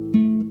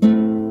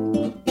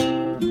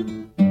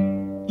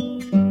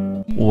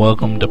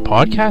Welcome to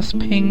Podcast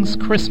Ping's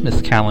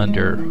Christmas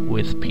Calendar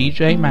with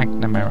PJ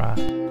McNamara.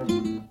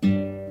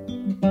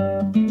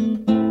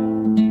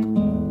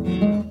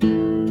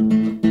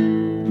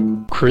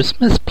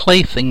 Christmas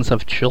playthings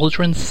of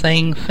children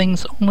saying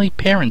things only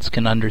parents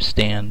can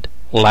understand.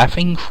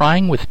 Laughing,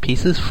 crying with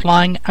pieces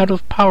flying out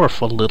of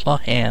powerful little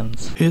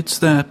hands. It's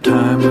that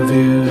time of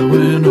year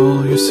when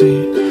all you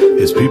see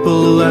is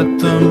people at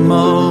the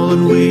mall,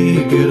 and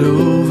we get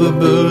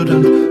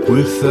overburdened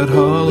with that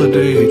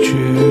holiday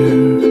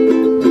cheer.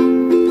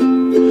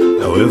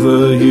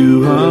 However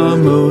you are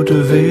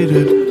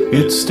motivated,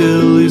 it's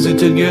still easy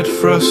to get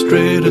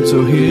frustrated,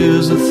 so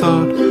here's a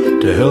thought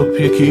to help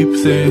you keep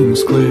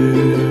things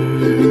clear.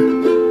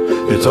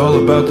 It's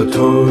all about the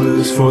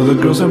toys for the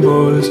girls and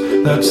boys.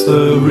 That's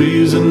the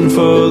reason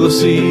for the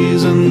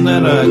season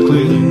that I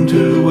cling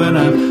to when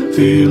I'm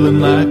feeling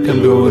like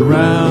I'm going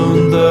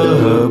round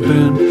the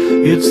bend.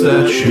 It's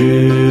that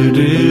sheer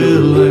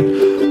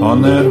delight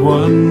on that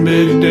one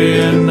big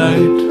day and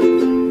night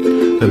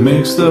that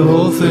makes the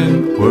whole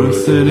thing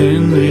worth it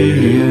in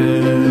the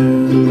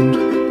end.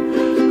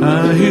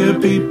 I hear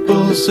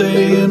people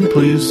saying,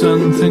 please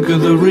son, think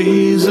of the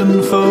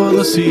reason for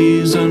the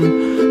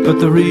season. But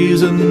the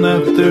reason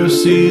that they're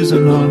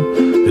season on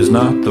is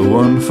not the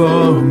one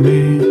for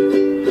me.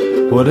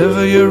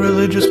 Whatever your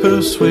religious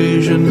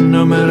persuasion,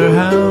 no matter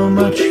how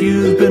much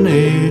you've been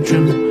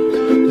aging,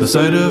 the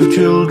sight of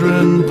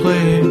children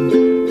playing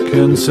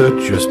can set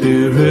your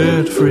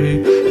spirit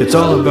free. It's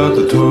all about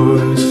the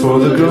toys for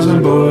the girls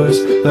and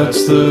boys.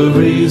 That's the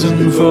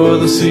reason for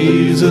the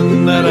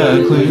season that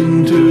I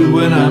cling to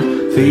when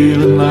I'm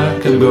feeling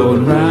like I'm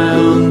going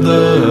round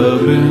the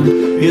bend.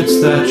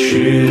 It's that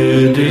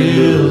sheer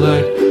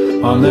delight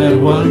on that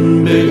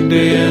one big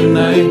day and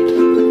night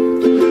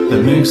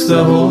that makes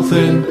the whole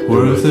thing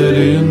worth it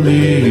in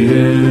the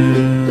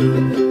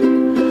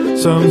end.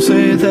 Some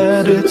say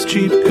that it's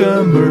cheap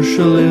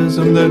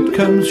commercialism that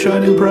comes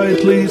shining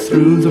brightly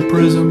through the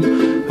prism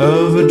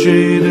of a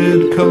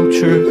jaded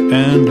culture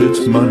and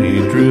its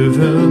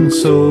money-driven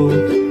soul.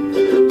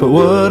 But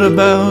what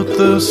about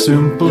the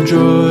simple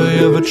joy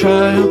of a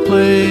child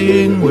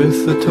playing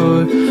with a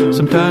toy?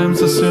 Sometimes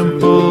the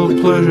simple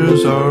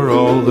pleasures are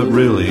all that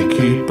really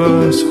keep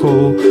us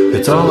whole.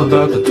 It's all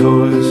about the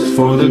toys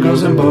for the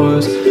girls and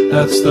boys.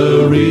 That's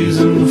the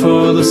reason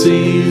for the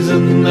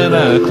season that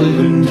I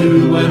cling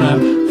to when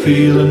I'm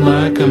feeling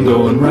like I'm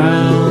going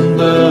round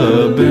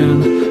the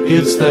bend.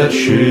 It's that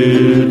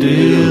sheer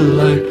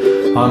delight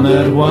on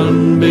that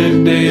one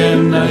big day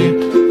and night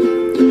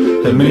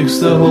that makes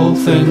the whole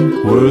thing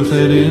worth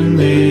it in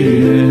the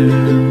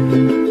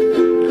end.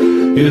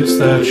 It's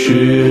that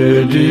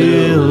sheer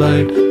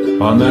delight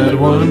on that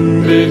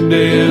one big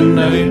day and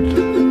night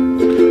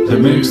that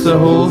makes the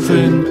whole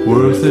thing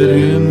worth it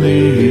in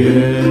the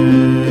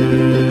end.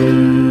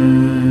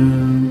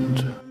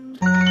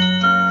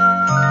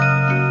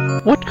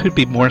 What could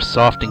be more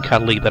soft and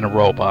cuddly than a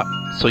robot?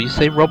 So you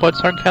say robots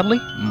aren't cuddly?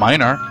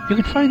 Mine are. You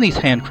can find these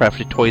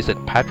handcrafted toys at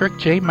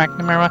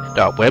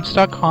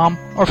patrickjmcnamara.webs.com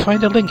or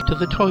find a link to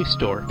the toy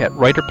store at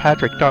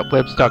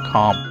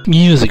writerpatrick.webs.com.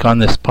 Music on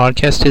this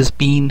podcast has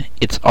been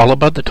It's All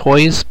About the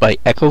Toys by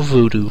Echo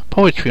Voodoo.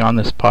 Poetry on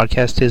this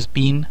podcast has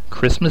been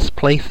Christmas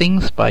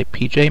Playthings by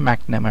PJ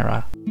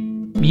McNamara.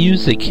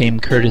 Music came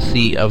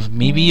courtesy of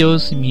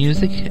Mivio's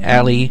Music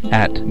Alley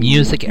at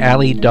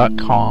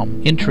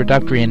musicalley.com.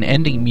 Introductory and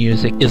ending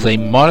music is a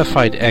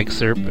modified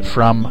excerpt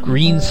from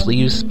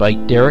Greensleeves by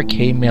Derek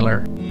K.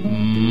 Miller.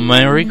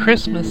 Merry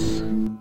Christmas!